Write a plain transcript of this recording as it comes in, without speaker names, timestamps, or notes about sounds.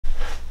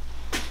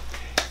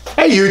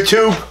Hey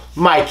YouTube,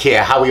 Mike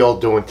here. How we all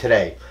doing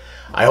today?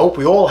 I hope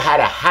we all had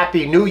a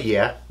happy new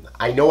year.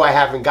 I know I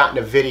haven't gotten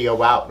a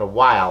video out in a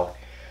while,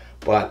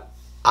 but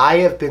I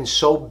have been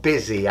so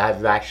busy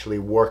I've actually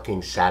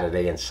working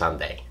Saturday and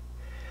Sunday.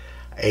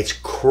 It's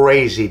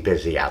crazy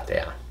busy out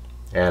there.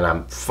 And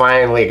I'm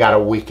finally got a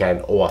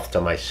weekend off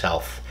to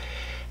myself.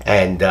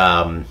 And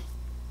I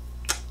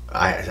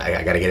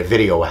got to get a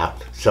video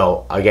out.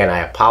 So again,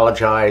 I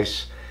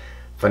apologize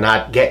for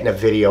not getting a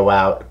video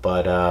out,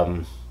 but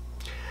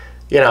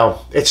you know,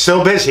 it's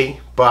still busy,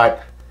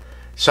 but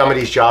some of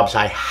these jobs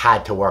I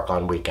had to work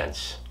on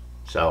weekends.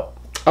 So,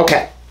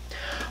 okay.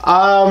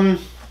 I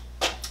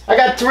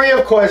got three,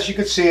 of course, you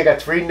can see I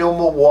got three new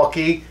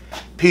Milwaukee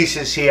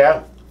pieces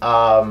here.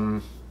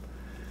 And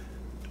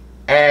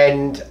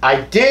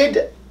I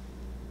did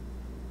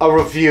a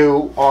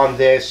review on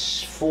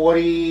this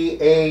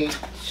 48,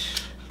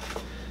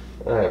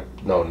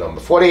 no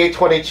number,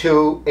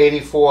 4822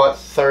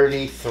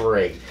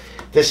 8433.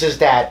 This is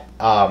that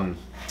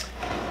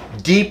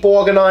deep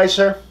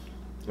organizer,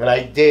 and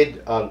I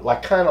did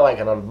like kind of like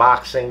an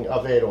unboxing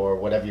of it or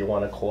whatever you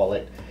want to call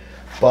it.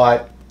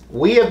 But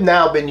we have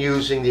now been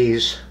using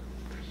these.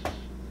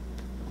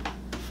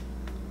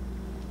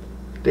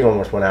 They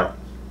almost went out.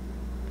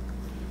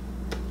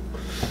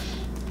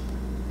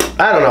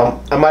 I don't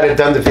know, I might have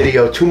done the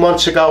video 2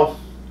 months ago.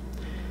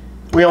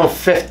 We own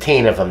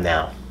 15 of them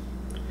now.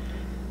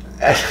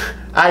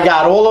 I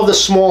got all of the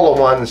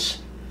smaller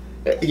ones,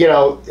 you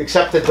know,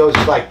 except that those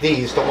like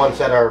these, the ones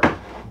that are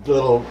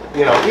little,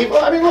 you know, even,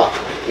 I mean, look,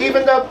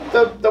 even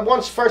the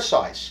ones first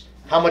size,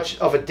 how much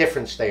of a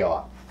difference they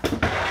are.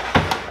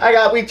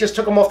 We just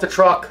took them off the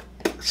truck,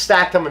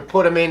 stacked them and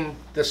put them in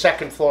the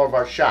second floor of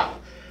our shop.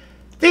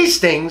 These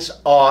things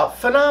are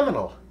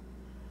phenomenal.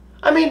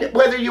 I mean,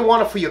 whether you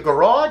want it for your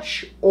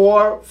garage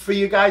or for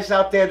you guys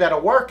out there that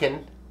are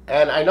working,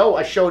 and I know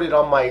I showed it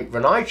on my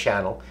Renai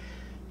channel,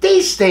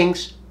 these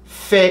things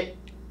fit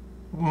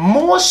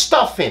more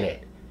stuff in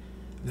it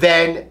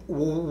than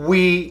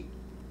we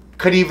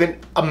could even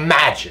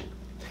imagine.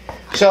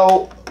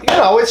 So, you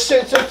know, it's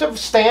a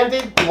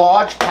standard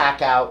large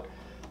pack out.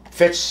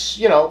 Fits,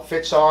 you know,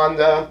 fits on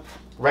the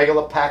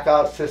regular pack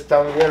out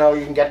system. You know,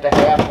 you can get the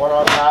half one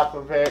on top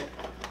of it.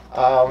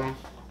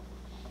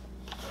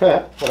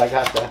 But I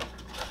got the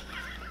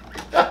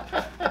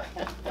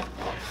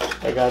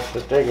I got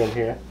the thing in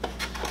here.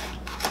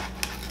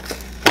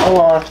 Hold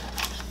on.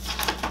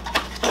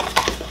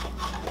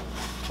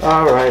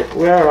 All right,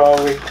 where are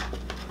we?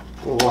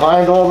 We're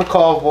behind all the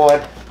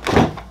cardboard.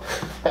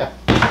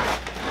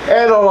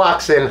 And it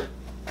locks in.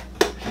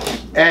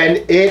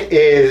 And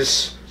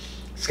it's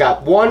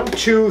got 1,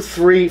 2,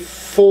 3,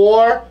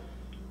 4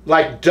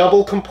 like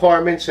double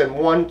compartments and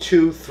 1,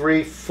 2,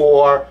 3,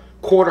 4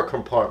 quarter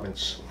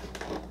compartments.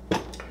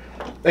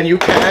 And you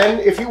can,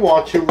 if you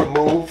want to,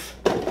 remove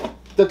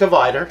the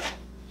divider.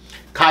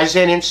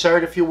 Kaizen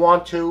insert if you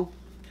want to.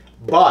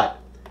 But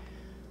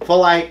for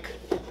like,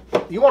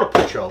 you want to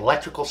put your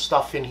electrical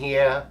stuff in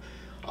here.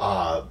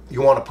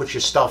 You want to put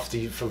your stuff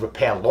for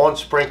repair lawn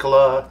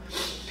sprinkler.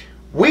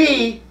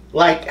 We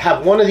like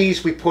have one of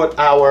these. We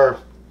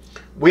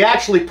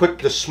actually put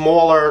the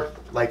smaller,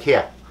 like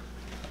here.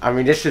 I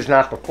mean, this is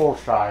not the full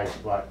size,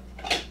 but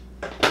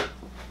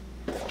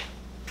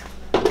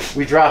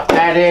we drop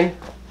that in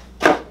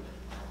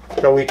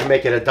so we can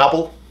make it a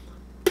double.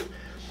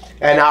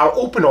 And our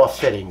open-off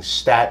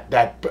fittings,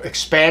 that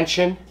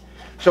expansion.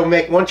 So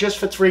make one just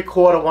for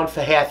 3/4, one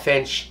for 1/2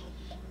 inch.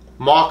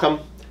 Mark them.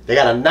 They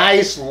got a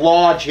nice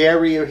large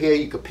area here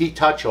you could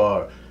P-touch,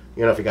 or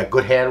you know, if you got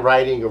good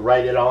handwriting, you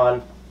write it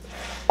on.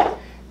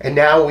 And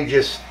now we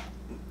just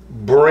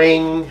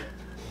bring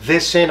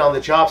this in on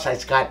the job site.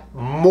 It's got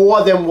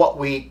more than what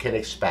we can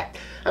expect.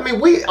 I mean,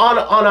 we on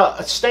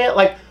a stand,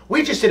 like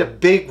we just did a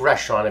big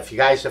restaurant. If you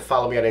guys have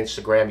followed me on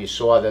Instagram, you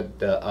saw the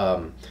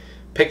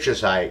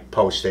pictures I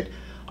posted.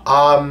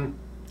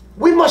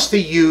 We must have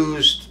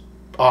used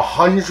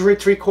 100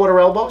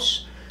 3/4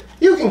 elbows.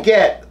 You can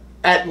get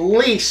at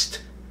least,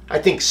 I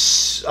think,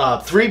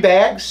 3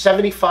 bags,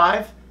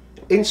 75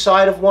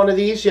 inside of one of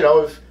these. You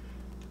know,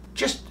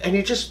 and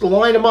you just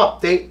line them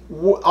up. They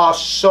are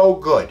so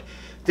good.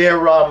 They're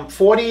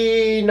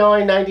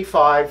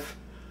 $49.95.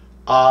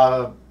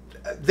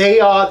 They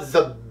are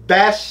the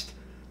best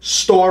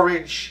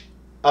storage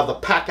of the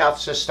pack out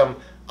system,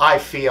 I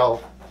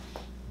feel,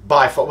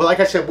 by far. Well,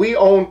 like I said, we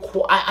own,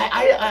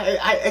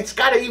 it's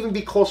got to even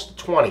be close to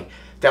 20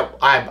 that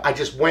I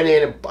just went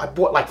in and I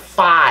bought like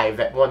 5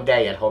 at one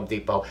day at Home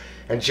Depot,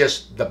 and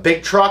just the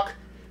big truck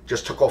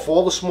just took off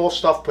all the small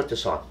stuff, put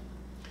this on.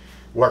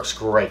 Works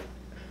great.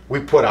 We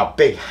put our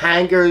big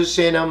hangers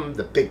in them,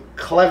 the big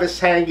clevis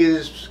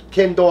hangers,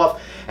 Kindorf,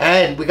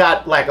 and we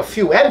got like a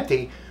few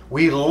empty.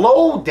 We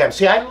load them.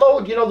 See, I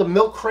load, you know, the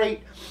milk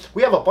crate.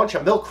 We have a bunch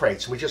of milk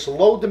crates. We just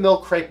load the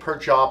milk crate per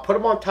job, put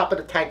them on top of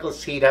the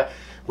tankless heater.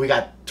 We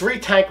got 3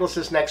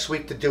 tanklesses next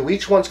week to do.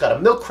 Each one's got a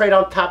milk crate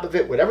on top of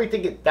it with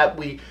everything that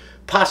we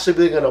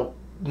possibly going to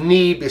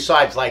need,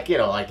 besides, like, you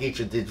know, like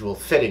each individual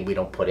fitting we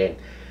don't put in.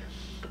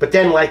 But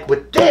then, like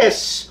with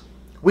this,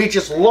 we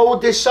just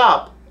load this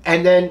up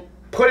and then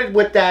put it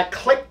with that,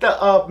 click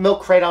the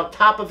milk crate on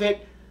top of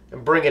it,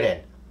 and bring it in.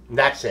 And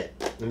that's it.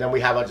 And then we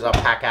have a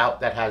pack out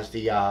that has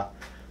the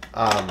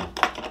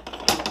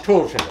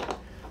tools in it.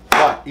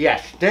 But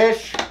yes,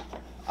 this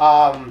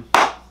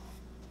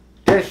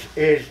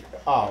is,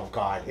 oh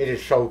God, it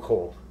is so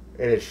cool.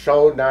 It is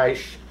so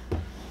nice.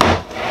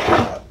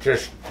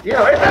 Just, you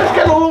know, it does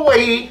get a little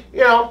weighty,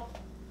 you know.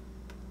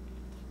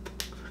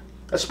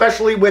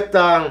 Especially with,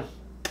 I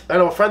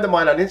know a friend of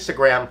mine on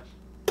Instagram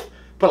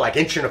put like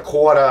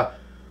 1.25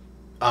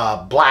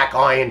 inch black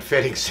iron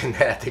fittings in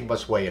there. That thing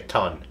must weigh a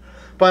ton.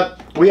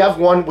 But we have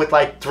one with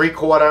like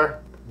 3/4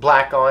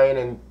 black iron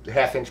and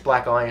 1/2 inch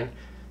black iron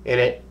in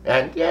it.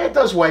 And yeah, it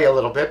does weigh a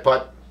little bit,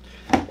 but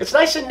it's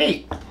nice and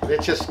neat.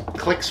 It just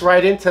clicks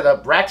right into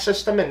the rack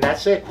system and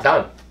that's it,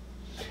 done.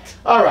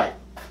 All right.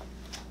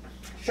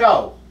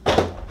 So,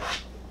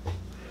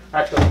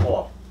 that's the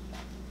fall.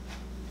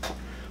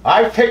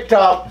 I picked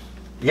up,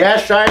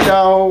 yes, I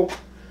know,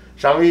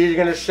 some of you are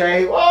going to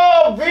say,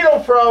 oh, Vito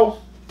Pro.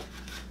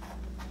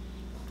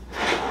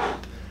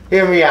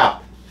 Hear me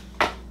out.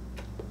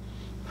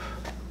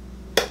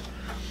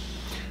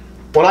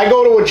 When I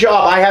go to a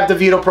job, I have the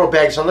Vito Pro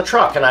bags on the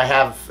truck, and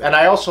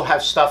I also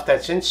have stuff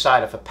that's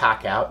inside of a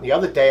pack out. And the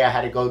other day I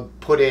had to go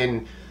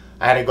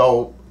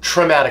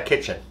trim out a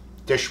kitchen,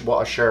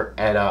 dishwasher,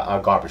 and a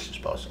garbage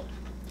disposal.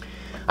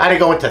 I had to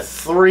go into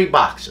 3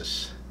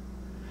 boxes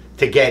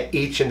to get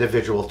each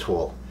individual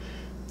tool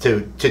to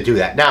do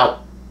that.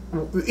 Now,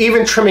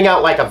 even trimming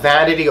out like a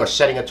vanity or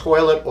setting a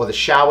toilet or the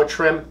shower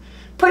trim,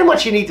 pretty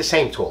much you need the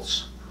same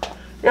tools.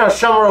 You know,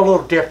 some are a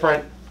little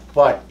different,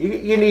 but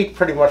you need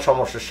pretty much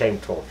almost the same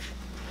tools.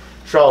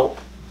 So,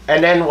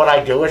 and then what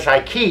I do is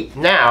I keep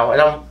now,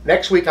 and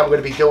next week I'm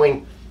going to be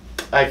doing,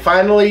 I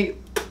finally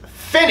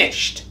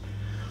finished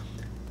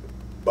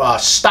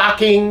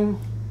stocking,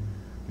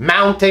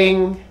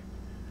 mounting,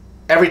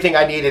 everything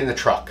I need in the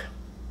truck.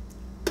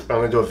 I'm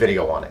going to do a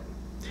video on it.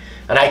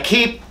 And I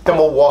keep the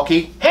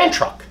Milwaukee hand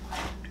truck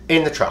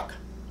in the truck.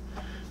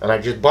 And I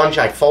just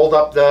I fold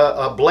up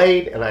the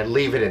blade and I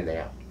leave it in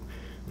there.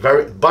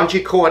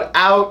 Bungee cord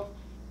out.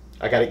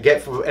 I got to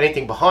get for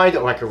anything behind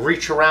it, or I can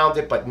reach around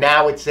it, but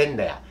now it's in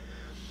there.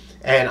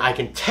 And I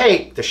can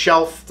take the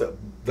shelf,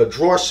 the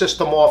drawer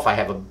system off. I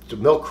have the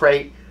milk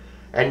crate.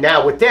 And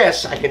now with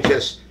this, I can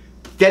just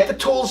get the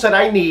tools that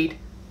I need,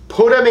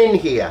 put them in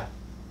here.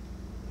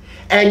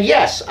 And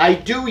yes, I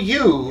do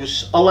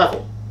use a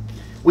level.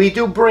 We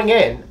do bring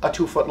in a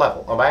 2-foot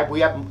level.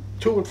 We have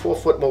 2 and 4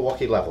 foot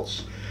Milwaukee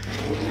levels.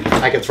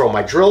 I can throw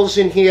my drills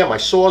in here, my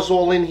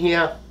Sawzall in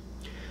here.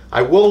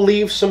 I will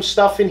leave some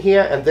stuff in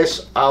here, and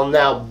this I'll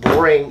now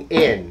bring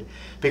in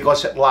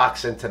because it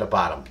locks into the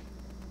bottom.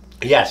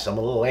 Yes, I'm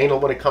a little anal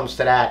when it comes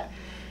to that.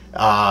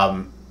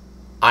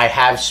 I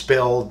have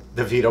spilled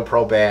the Vito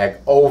Pro bag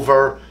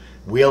over,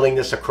 wheeling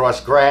this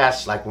across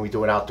grass, like when we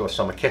do an outdoor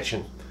summer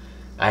kitchen.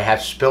 I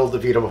have spilled the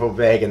Vito Pro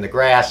bag in the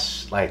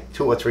grass like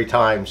 2 or 3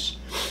 times,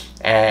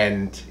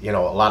 and you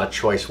know, a lot of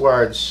choice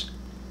words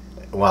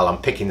while I'm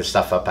picking the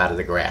stuff up out of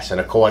the grass. And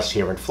of course,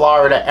 here in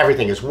Florida,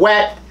 everything is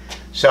wet,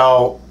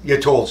 so your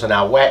tools are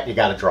now wet. You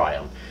got to dry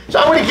them. So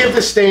I'm going to give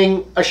this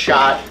thing a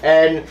shot,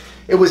 and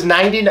it was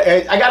I got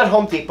it at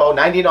Home Depot,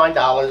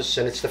 $99,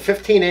 and it's the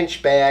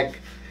 15-inch bag.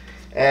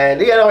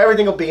 And you know,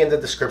 everything will be in the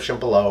description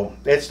below.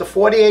 It's the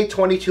 48,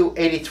 22,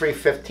 83,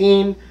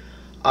 15.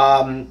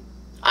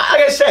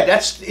 Like I said,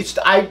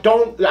 I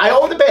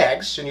own the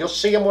bags, and you'll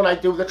see them when I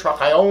do the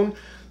truck. I own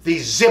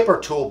these zipper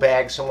tool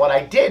bags, and what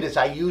I did is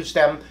I used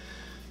them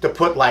to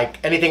put like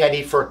anything I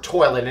need for a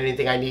toilet,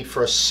 anything I need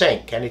for a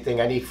sink, anything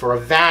I need for a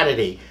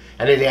vanity,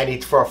 anything I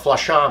need for a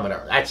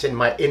flushometer. That's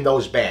in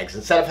those bags.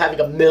 Instead of having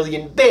a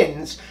million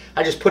bins,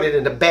 I just put it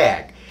in a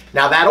bag.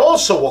 Now that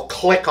also will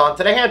click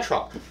onto the hand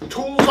truck.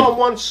 Tools on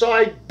one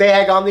side,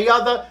 bag on the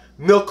other,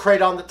 milk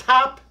crate on the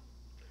top,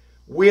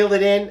 wheel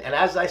it in, and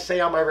as I say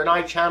on my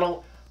Renai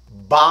channel,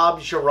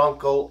 Bob's your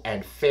uncle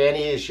and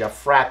Fanny is your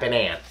frappin'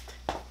 aunt.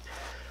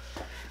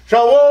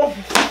 So we'll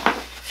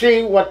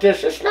see what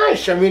this is.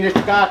 Nice. I mean,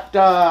 it's got,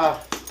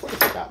 what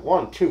has it got?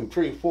 1, 2,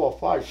 3, 4,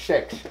 5,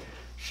 6,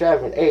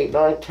 7, 8,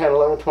 9, 10,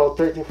 11, 12,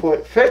 13,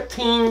 14,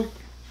 15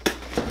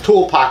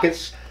 tool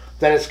pockets.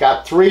 Then it's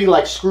got 3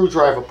 like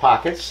screwdriver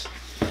pockets.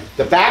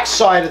 The back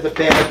side of the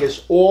bag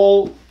is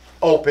all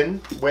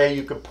open, where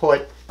you can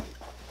put,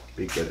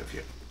 be good if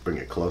you bring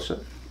it closer,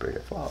 bring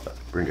it farther,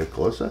 bring it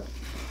closer.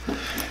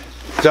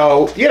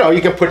 So, you know,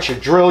 you can put your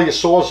drill, your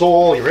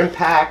Sawzall, your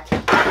impact.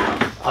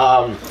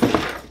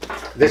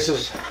 This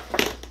is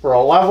for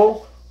a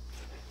level.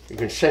 You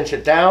can cinch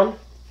it down.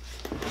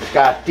 It's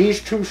got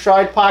these 2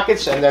 side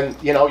pockets, and then,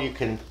 you know, you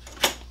can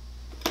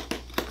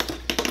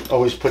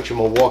always put your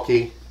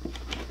Milwaukee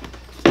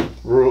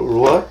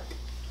ruler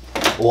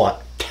or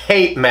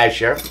tape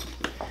measure.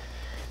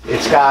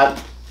 It's got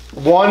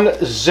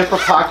 1 zipper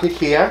pocket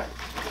here.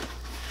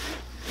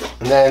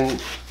 And then,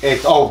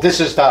 this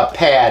is the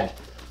pad.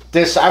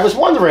 This, I was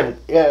wondering,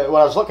 when I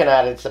was looking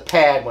at it, it's a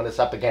pad when it's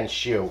up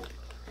against you.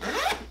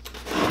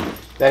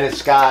 Then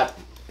it's got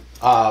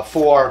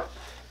 4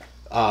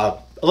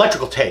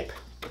 electrical tape.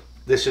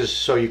 This is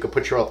so you can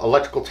put your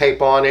electrical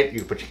tape on it, you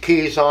can put your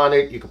keys on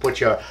it, you can put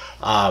your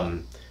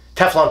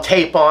Teflon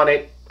tape on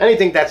it,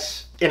 anything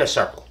that's in a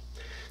circle.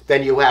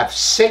 Then you have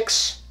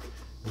 6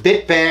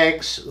 bit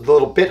bags,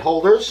 little bit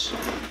holders.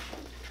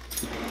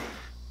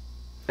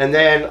 And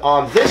then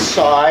on this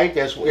side,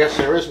 yes,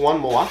 there is one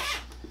more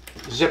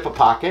zipper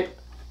pocket.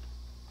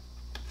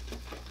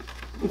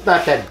 It's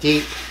not that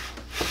deep.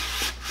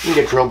 You can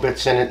get drill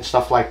bits in it and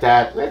stuff like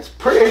that. It's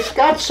pretty. It's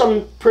got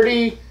some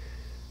pretty.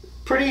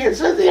 It's,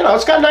 you know,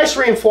 it's got nice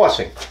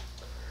reinforcing.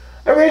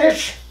 I mean,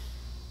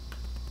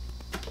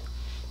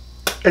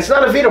 it's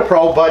not a Vita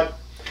Pro, but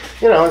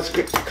you know, it's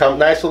come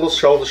nice little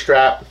shoulder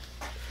strap.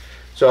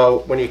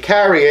 So when you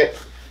carry it,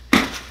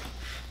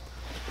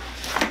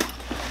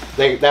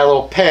 that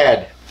little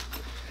pad,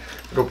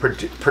 it'll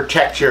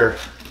protect your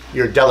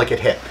delicate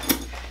hip,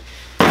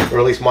 or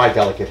at least my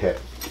delicate hip.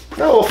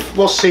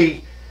 We'll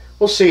see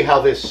how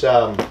this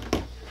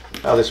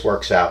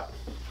works out.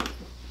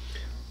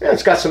 Yeah,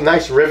 it's got some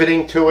nice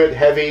riveting to it,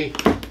 heavy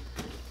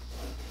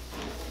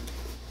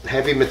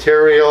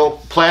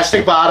material,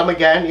 plastic bottom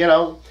again. You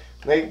know,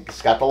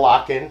 it's got the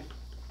lock in,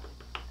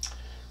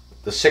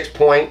 the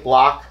 6-point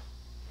lock.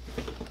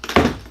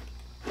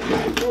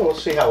 We'll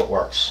see how it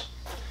works.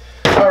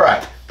 All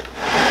right,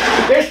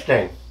 this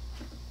thing.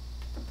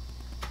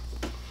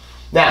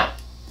 Now,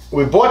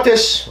 we bought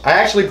this. I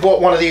actually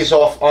bought one of these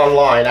off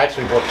online. I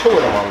actually bought 2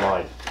 of them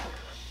online.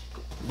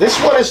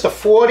 This one is the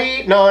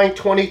 49,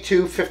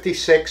 22,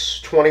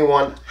 56,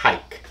 21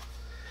 hike.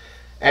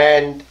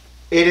 And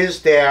it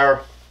is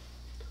their,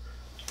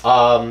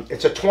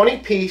 it's a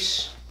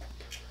 20-piece,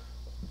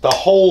 the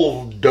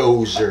whole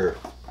dozer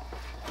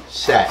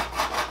set.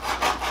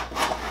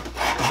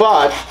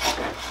 But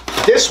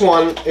this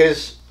one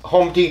is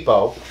Home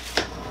Depot.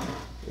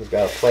 It's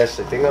got a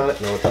plastic thing on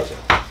it. No, it doesn't.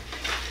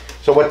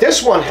 So what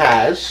this one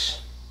has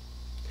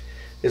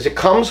is it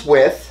comes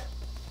with,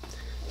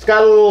 it's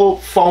got a little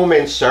foam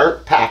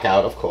insert, pack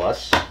out of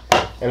course.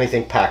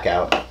 Anything pack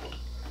out,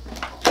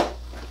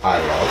 I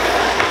love.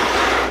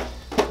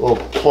 A little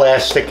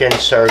plastic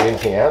insert in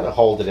here to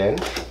hold it in.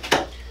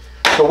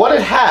 So what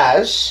it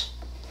has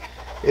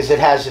is it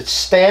has its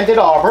standard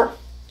arbor,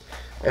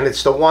 and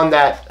it's the one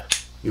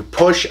that you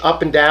push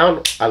up and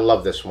down. I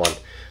love this one.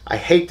 I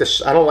hate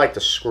this, I don't like the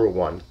screw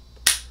one.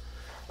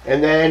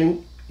 And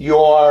then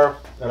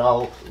and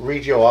I'll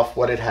read you off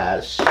what it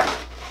has.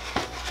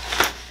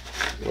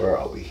 Where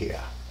are we here?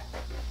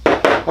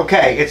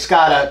 Okay, it's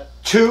got a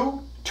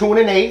 2, 2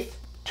 1/8,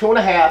 2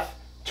 1/2,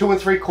 2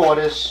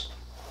 3/4,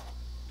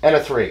 and a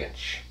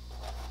 3-inch.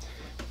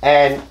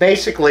 And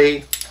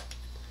basically,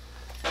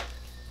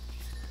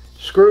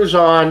 screws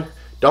on,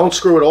 don't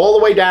screw it all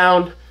the way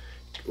down.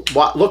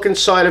 Look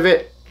inside of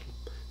it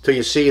till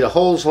you see the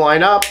holes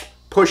line up,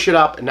 push it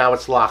up, and now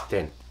it's locked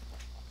in.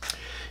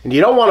 And you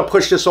don't want to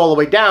push this all the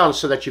way down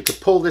so that you could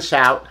pull this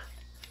out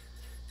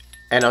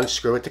and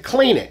unscrew it to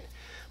clean it.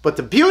 But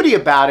the beauty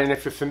about it, and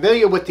if you're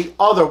familiar with the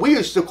other, we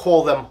used to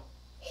call them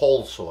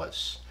hole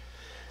saws.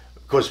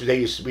 Because we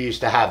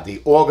used to have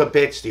the auger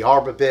bits, the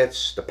arbor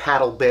bits, the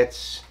paddle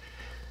bits.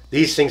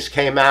 These things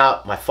came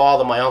out. My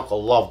father, my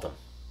uncle loved them.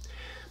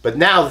 But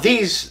now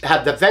these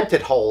have the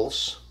vented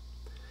holes.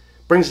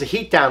 Brings the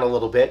heat down a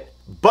little bit.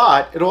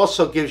 But it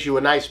also gives you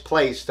a nice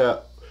place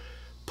to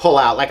pull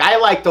out. Like I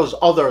like those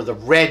the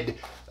red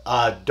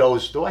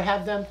dozer. Do I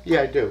have them?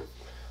 Yeah, I do.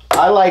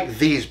 I like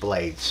these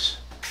blades.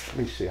 Let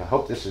me see. I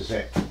hope this is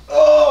it.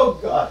 Oh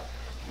God!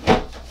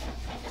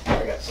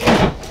 I got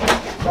some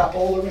crap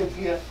all over in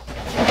here.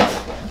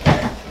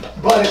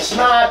 But it's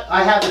not.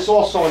 I have this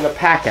also in the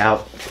pack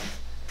out.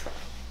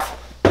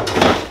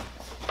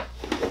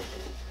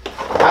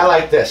 I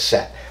like this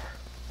set.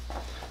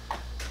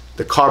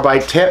 The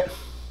carbide tip,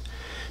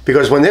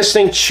 because when this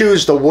thing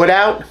chews the wood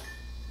out.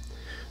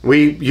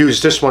 We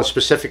use this one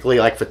specifically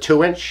like for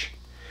 2-inch.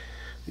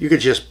 You could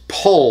just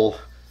pull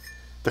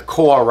the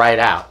core right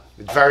out.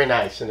 It's very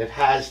nice, and it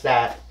has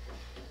that,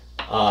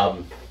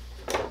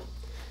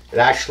 it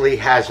actually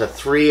has a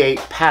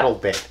 3/8 paddle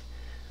bit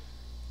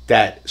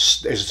that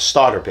is the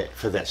starter bit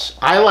for this.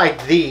 I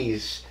like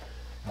these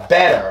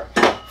better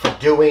for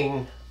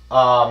doing,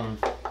 but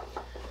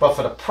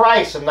for the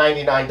price of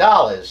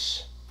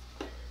 $99,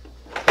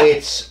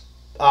 it's,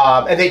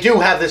 and they do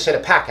have this in a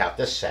pack out,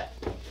 this set.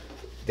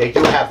 They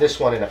do have this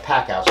one in a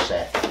pack out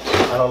set.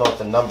 I don't know what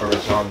the number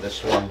is on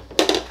this one.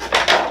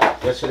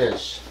 Yes, it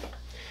is.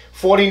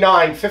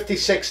 49,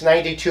 56,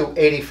 92,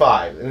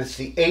 85. And it's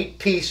the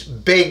 8-piece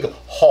big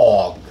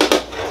hog.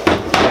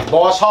 Like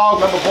Boss Hog,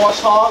 remember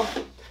Boss Hog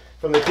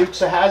from the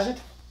Dukes of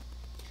Hazzard?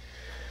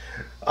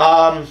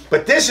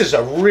 But this is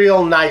a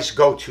real nice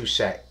go-to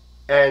set.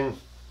 And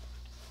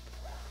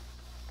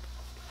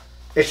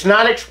it's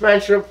not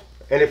expensive.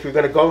 And if you're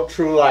going to go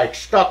through like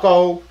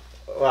stucco,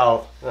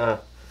 well,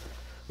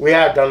 we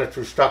have done it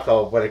through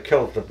stucco, but it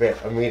kills the bit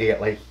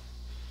immediately.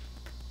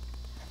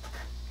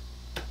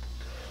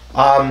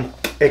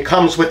 It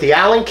comes with the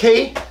Allen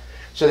key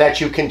so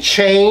that you can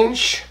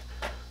change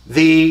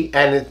the,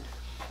 and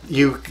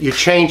you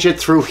change it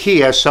through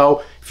here.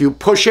 So if you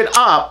push it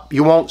up,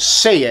 you won't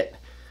see it.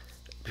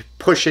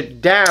 Push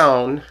it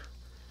down,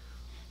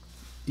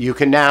 you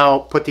can now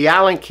put the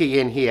Allen key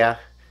in here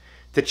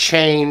to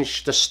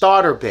change the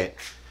starter bit.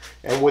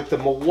 And with the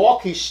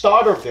Milwaukee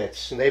starter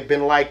bits, and they've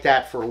been like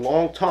that for a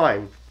long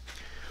time,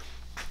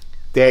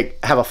 they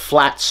have a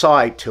flat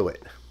side to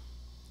it.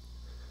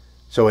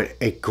 So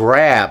it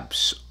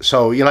grabs.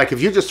 So, you know, like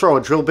if you just throw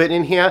a drill bit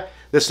in here,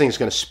 this thing's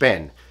going to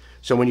spin.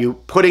 So when you're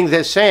putting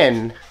this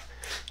in,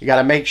 you got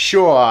to make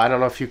sure, I don't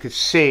know if you could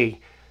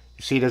see,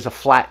 you see there's a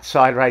flat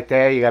side right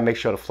there. You got to make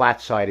sure the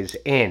flat side is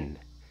in,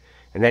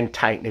 and then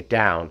tighten it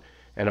down.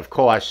 And of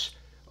course,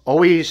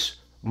 always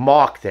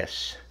mark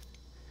this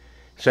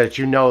so that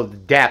you know the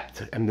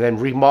depth, and then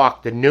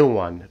remark the new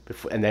one,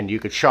 and then you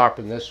could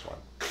sharpen this one.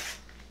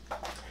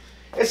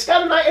 It's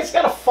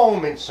got a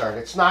foam insert.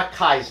 It's not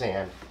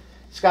Kaizen.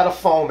 It's got a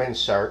foam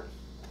insert.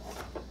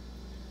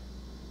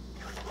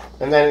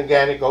 And then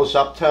again, it goes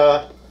up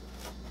to,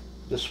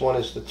 this one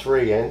is the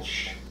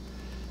 3-inch.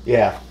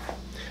 Yeah.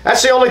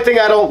 That's the only thing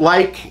I don't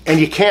like, and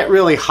you can't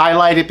really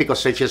highlight it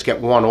because they just get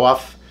worn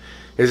off,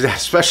 is that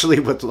especially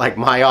with like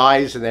my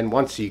eyes, and then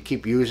once you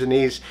keep using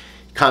these,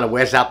 it kind of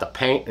wears out the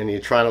paint, and you're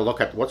trying to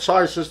look at what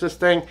size is this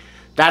thing.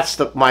 That's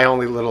my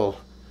only little,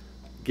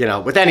 you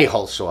know, with any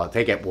hole saw,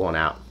 they get worn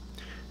out.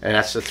 And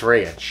that's the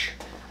 3-inch.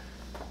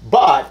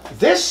 But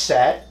this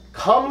set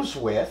comes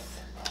with,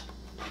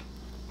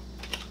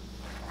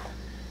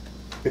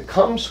 it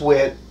comes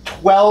with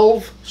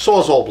 12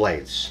 Sawzall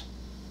blades.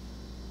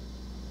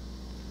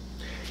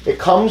 It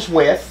comes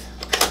with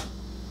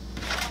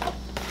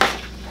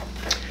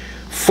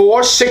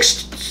 4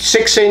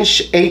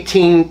 6-inch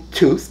 18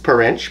 tooth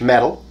per inch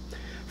metal,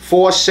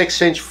 4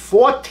 6-inch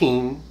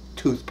 14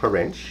 tooth per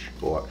inch,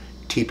 or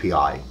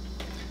TPI,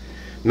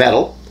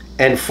 metal,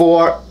 and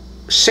 4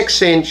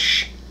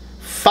 6-inch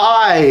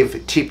 5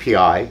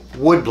 TPI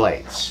wood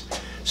blades.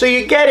 So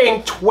you're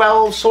getting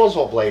 12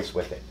 Sawzall blades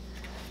with it.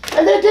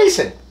 And they're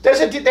decent.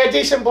 They're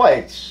decent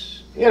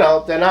blades. You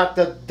know, they're not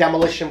the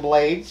demolition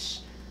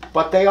blades,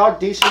 but they are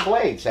decent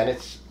blades. And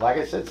it's, like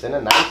I said, it's in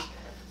a nice,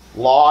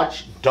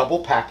 large,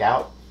 double pack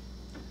out.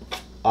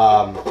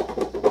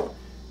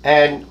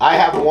 And I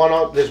have one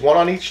on, there's one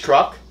on each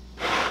truck.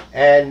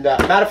 And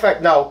matter of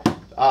fact, no,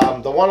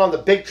 the one on the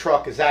big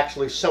truck is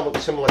actually similar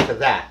to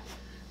that.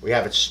 We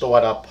have it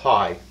stored up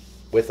high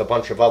with a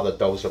bunch of other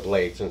dozer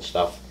blades and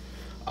stuff.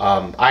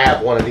 I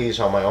have one of these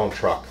on my own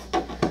truck.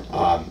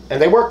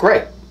 And they work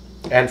great.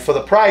 And for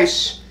the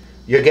price,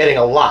 you're getting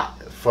a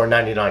lot for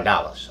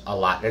 $99. A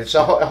lot. And it's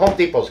Home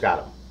Depot's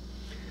got them.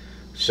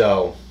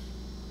 So,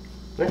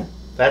 yeah,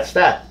 that's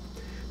that.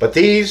 But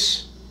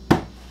these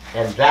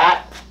and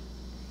that,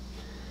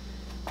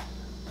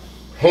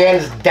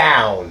 hands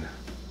down,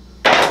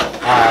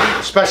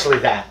 especially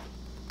that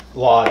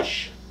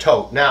large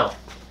tote. Now,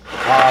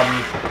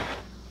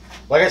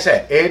 like I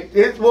said,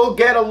 it will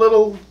get a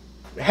little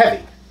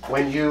heavy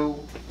when you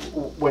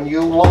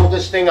load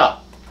this thing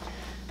up.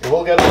 It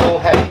will get a little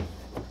heavy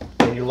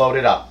when you load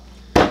it up.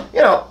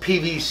 You know,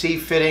 PVC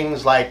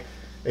fittings, like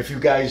if you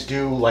guys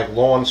do like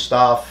lawn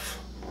stuff,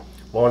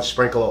 lawn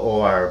sprinkler,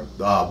 or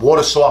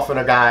water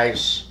softener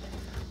guys,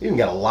 you can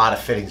get a lot of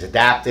fittings,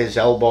 adapters,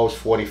 elbows,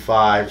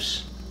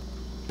 45s.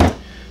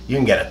 You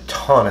can get a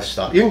ton of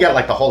stuff. You can get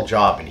like the whole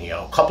job in here,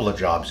 a couple of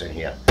jobs in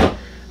here.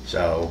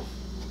 So,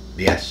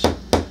 yes,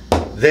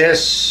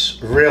 this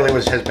really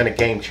has been a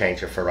game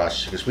changer for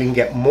us, because we can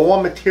get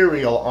more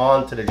material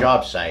onto the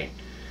job site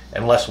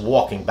and less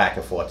walking back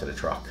and forth to the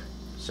truck.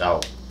 So,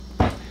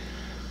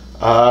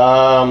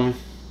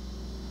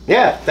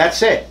 yeah,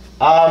 that's it.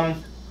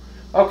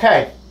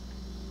 Okay.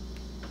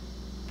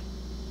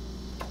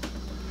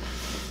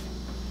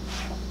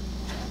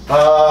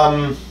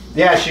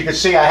 Yeah, as you can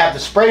see, I have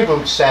the spray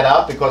boots set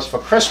up because for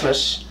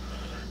Christmas,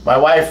 my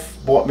wife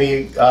bought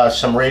me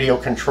some radio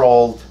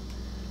controlled.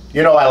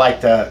 You know, I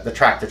like the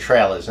tractor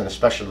trailers, and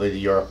especially the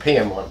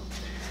European one.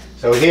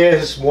 So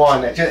here's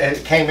one.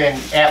 It came in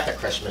after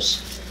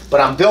Christmas,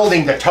 but I'm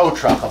building the tow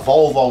truck, a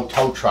Volvo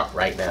tow truck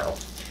right now.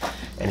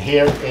 And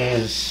here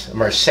is a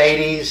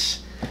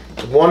Mercedes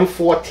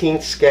 1/14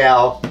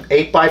 scale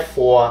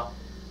 8x4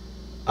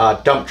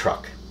 dump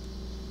truck.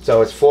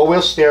 So it's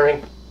 4-wheel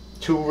steering,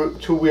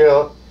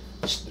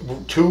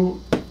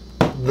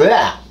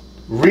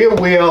 rear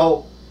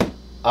wheel,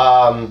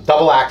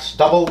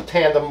 double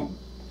tandem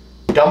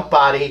dump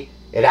body.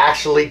 It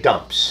actually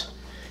dumps.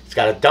 It's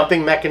got a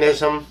dumping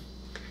mechanism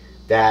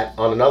that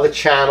on another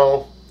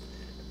channel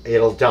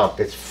it'll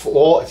dump. It's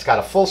got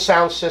a full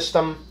sound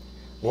system,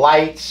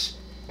 lights,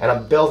 and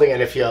I'm building.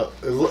 And if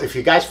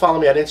you guys follow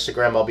me on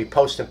Instagram, I'll be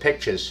posting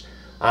pictures.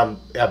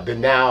 I've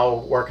been now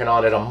working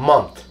on it a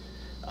month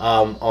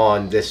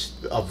on this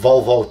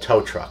Volvo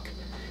tow truck.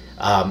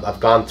 I've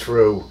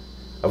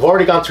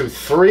already gone through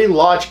 3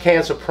 large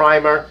cans of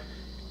primer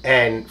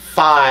and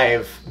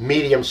 5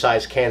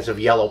 medium-sized cans of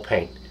yellow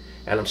paint,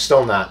 and I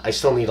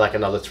still need like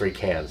another 3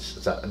 cans.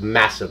 It's a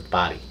massive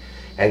body,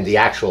 and the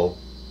actual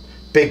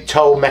big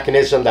tow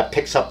mechanism that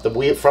picks up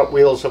the front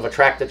wheels of a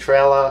tractor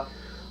trailer,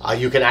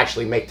 You can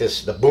actually make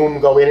the boom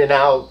go in and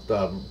out,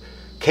 the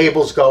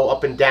cables go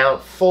up and down,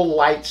 full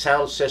light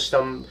sound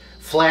system,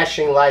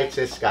 flashing lights.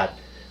 It's got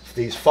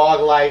these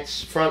fog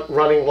lights, front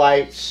running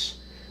lights,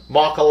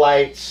 marker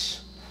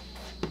lights,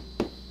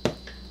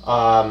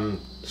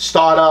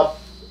 startup,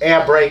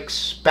 air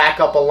brakes,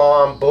 backup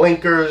alarm,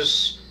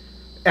 blinkers,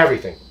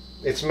 everything.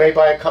 It's made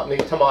by a company,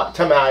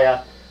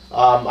 Tamaya.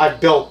 I've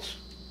built,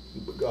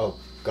 oh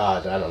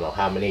God, I don't know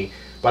how many,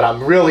 but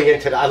I'm really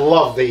into I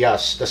love the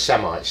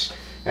semis.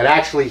 And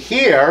actually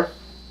here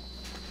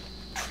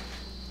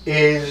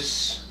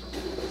is,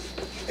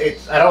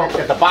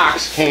 the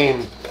box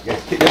came,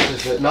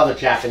 this is another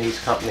Japanese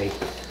company,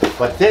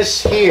 but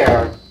this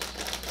here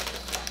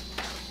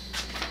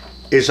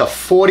is a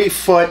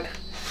 40-foot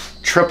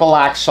triple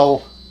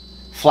axle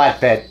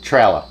flatbed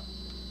trailer.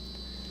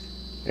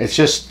 It's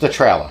just the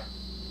trailer.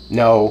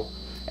 No,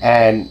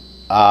 and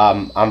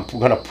I'm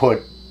gonna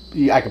put,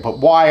 I can put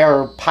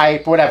wire,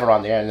 pipe, whatever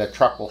on there, and the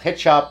truck will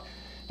hitch up.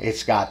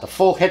 It's got the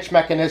full hitch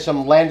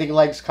mechanism, landing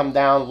legs come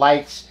down,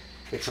 lights.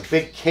 It's a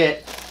big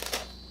kit.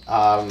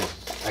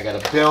 I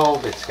got a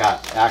build. It's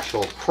got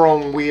actual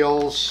chrome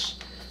wheels,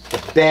 the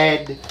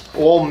bed,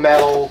 all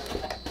metal.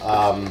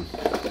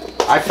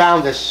 I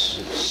found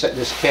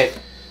this kit.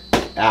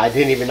 I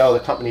didn't even know the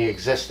company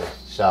existed.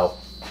 So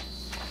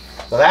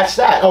that's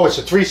that. Oh, it's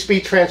a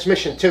 3-speed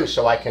transmission too,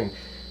 so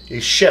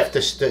you shift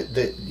this.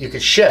 You can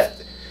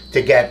shift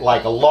to get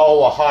like a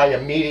low, a high,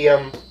 a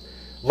medium,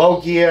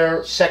 low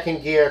gear,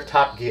 second gear,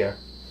 top gear.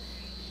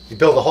 You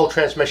build the whole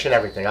transmission,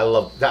 everything. I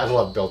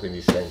love building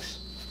these things.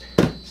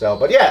 So,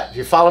 but yeah, if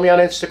you follow me on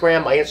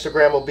Instagram, my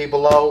Instagram will be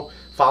below.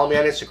 Follow me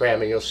on Instagram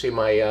and you'll see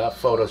my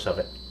photos of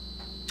it.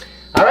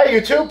 All right,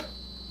 YouTube.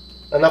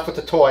 Enough with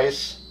the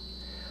toys.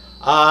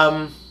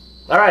 All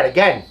right,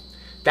 again,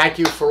 thank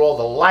you for all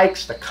the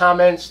likes, the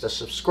comments, the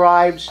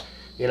subscribes.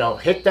 You know,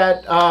 hit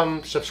that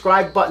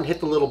subscribe button, hit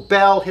the little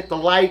bell, hit the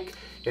like.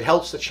 It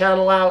helps the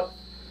channel out.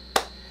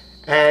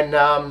 And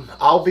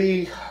I'll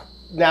be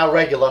now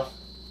regular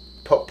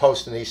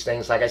posting these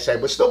things. Like I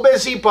said, we're still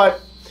busy,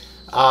 but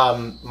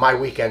my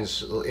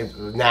weekends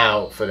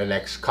now for the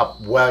next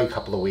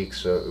couple of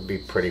weeks will be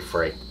pretty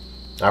free.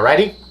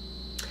 Alrighty?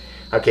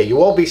 Okay,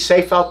 you all be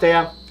safe out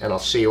there, and I'll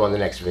see you on the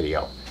next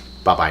video.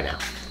 Bye-bye now.